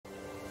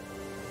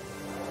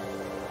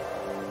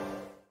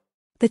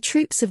The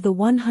troops of the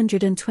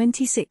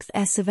 126th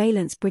Air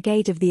Surveillance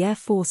Brigade of the Air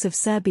Force of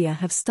Serbia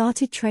have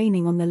started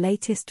training on the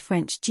latest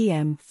French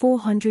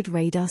GM-400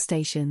 radar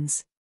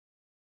stations.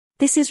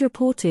 This is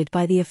reported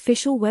by the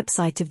official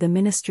website of the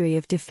Ministry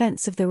of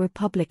Defense of the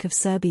Republic of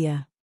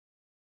Serbia.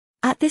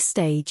 At this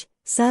stage,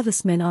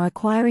 servicemen are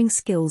acquiring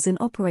skills in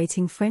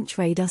operating French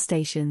radar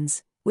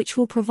stations, which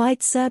will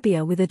provide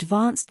Serbia with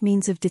advanced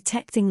means of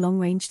detecting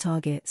long-range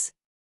targets.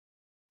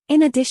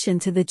 In addition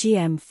to the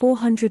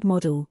GM-400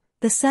 model,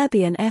 the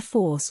Serbian Air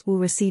Force will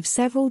receive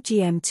several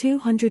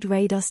GM-200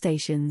 radar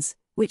stations,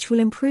 which will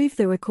improve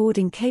the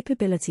recording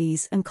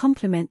capabilities and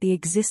complement the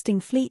existing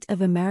fleet of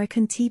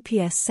American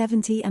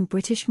TPS-70 and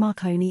British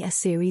Marconi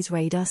S-series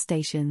radar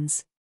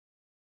stations.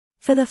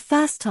 For the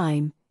first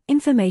time,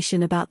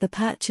 information about the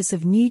purchase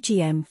of new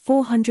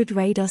GM-400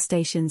 radar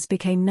stations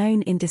became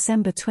known in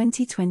December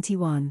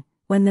 2021,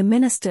 when the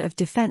Minister of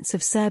Defense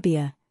of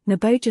Serbia,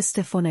 Nebojša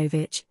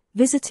Stefanović,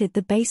 visited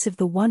the base of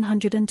the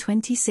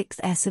 126th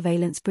Air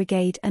Surveillance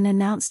Brigade and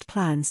announced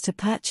plans to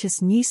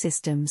purchase new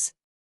systems.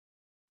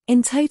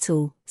 In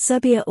total,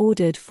 Serbia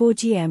ordered 4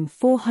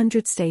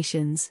 GM-400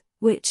 stations,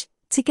 which,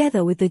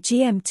 together with the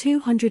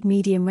GM-200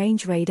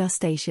 medium-range radar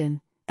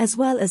station, as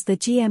well as the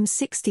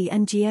GM-60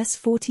 and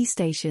GS-40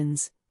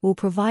 stations, will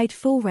provide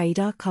full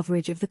radar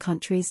coverage of the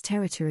country's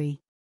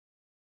territory.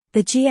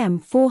 The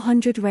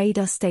GM-400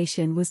 radar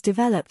station was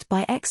developed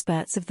by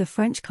experts of the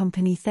French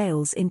company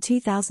Thales in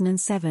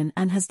 2007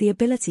 and has the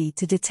ability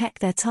to detect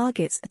their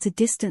targets at a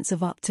distance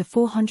of up to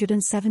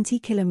 470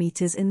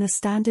 km in the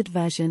standard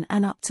version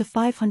and up to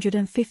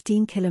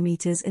 515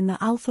 km in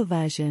the alpha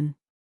version.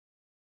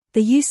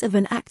 The use of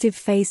an active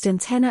phased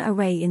antenna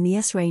array in the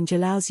S-range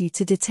allows you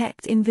to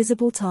detect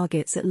invisible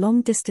targets at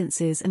long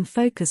distances and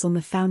focus on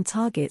the found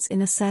targets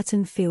in a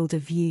certain field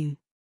of view.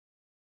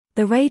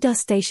 The radar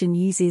station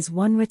uses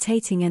one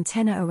rotating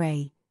antenna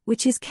array,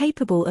 which is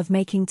capable of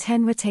making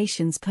 10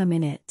 rotations per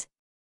minute.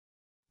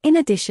 In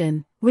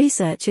addition,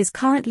 research is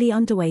currently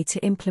underway to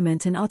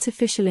implement an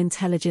artificial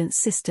intelligence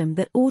system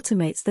that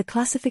automates the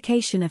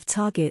classification of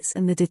targets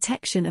and the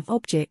detection of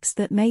objects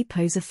that may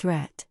pose a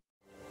threat.